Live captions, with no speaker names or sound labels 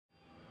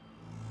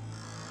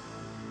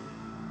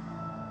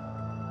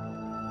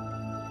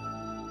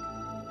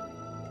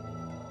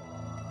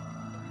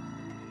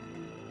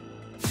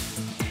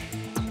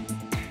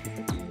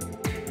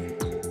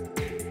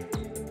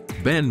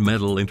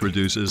Benmetal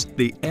introduces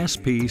the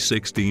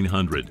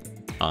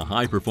SP1600, a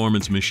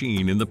high-performance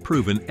machine in the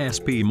proven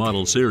SP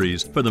model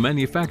series for the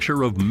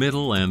manufacture of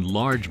middle and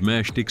large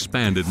meshed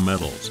expanded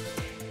metals.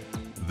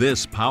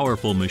 This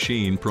powerful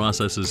machine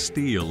processes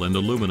steel and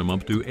aluminum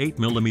up to 8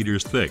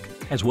 mm thick,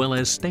 as well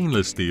as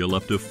stainless steel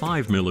up to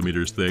 5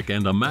 mm thick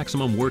and a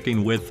maximum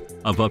working width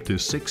of up to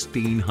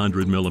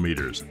 1600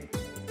 mm.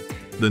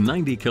 The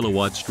 90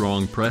 kilowatt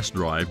strong press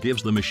drive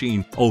gives the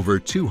machine over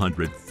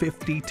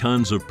 250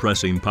 tons of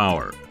pressing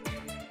power.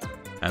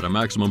 At a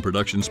maximum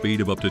production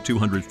speed of up to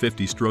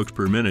 250 strokes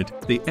per minute,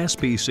 the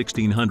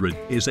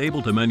SP1600 is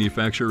able to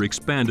manufacture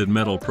expanded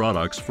metal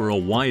products for a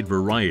wide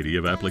variety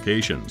of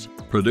applications.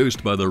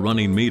 Produced by the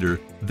running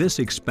meter, this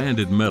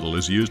expanded metal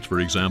is used,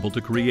 for example,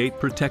 to create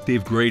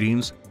protective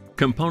gratings,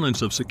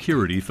 components of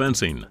security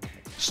fencing,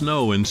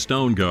 snow and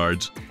stone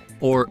guards,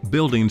 or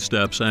building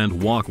steps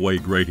and walkway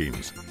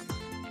gratings.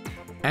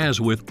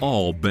 As with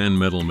all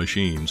Benmetal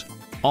machines,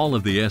 all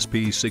of the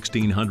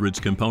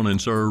SP1600's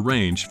components are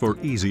arranged for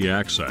easy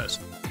access.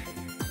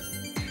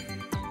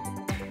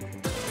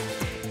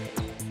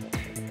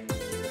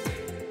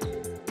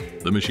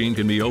 The machine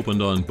can be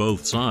opened on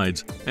both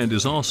sides and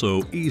is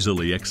also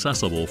easily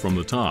accessible from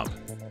the top,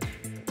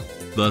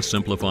 thus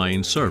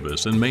simplifying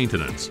service and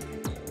maintenance.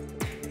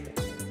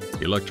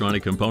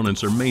 Electronic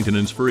components are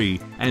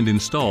maintenance-free and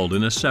installed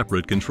in a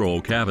separate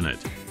control cabinet.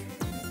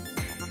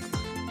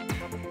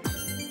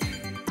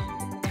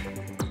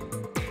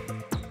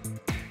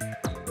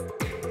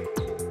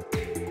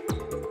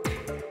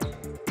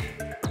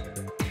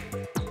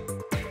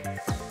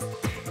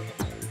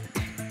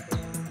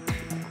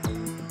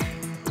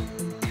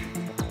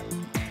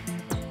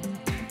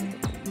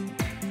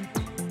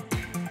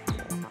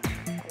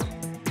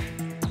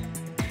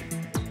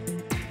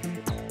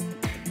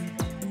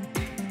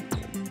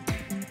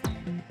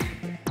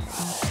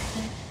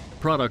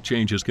 Product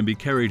changes can be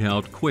carried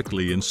out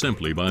quickly and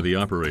simply by the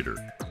operator.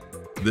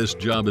 This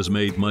job is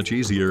made much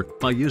easier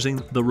by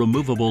using the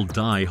removable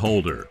die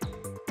holder.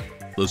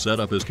 The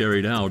setup is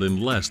carried out in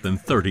less than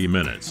 30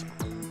 minutes.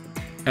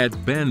 At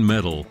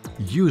Benmetal,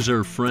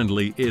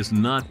 user-friendly is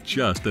not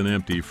just an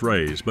empty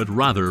phrase, but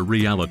rather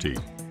reality.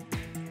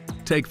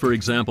 Take, for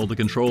example, the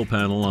control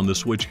panel on the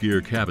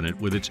switchgear cabinet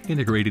with its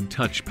integrated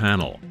touch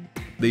panel.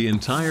 The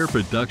entire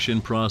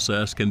production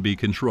process can be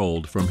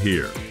controlled from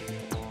here.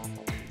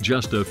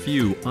 Just a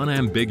few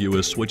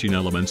unambiguous switching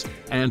elements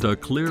and a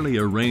clearly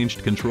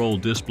arranged control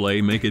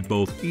display make it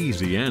both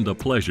easy and a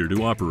pleasure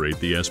to operate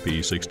the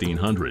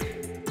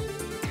SP1600.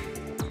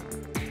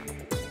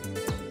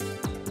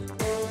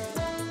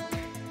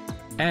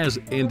 As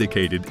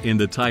indicated in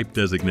the type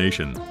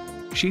designation,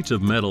 sheets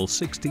of metal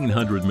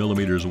 1600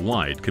 mm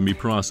wide can be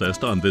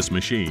processed on this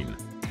machine.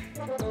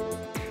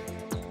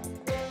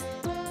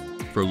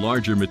 For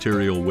larger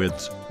material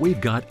widths,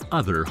 we've got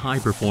other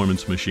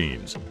high-performance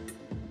machines.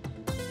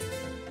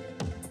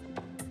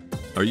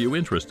 Are you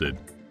interested?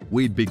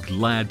 We'd be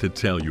glad to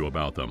tell you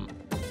about them.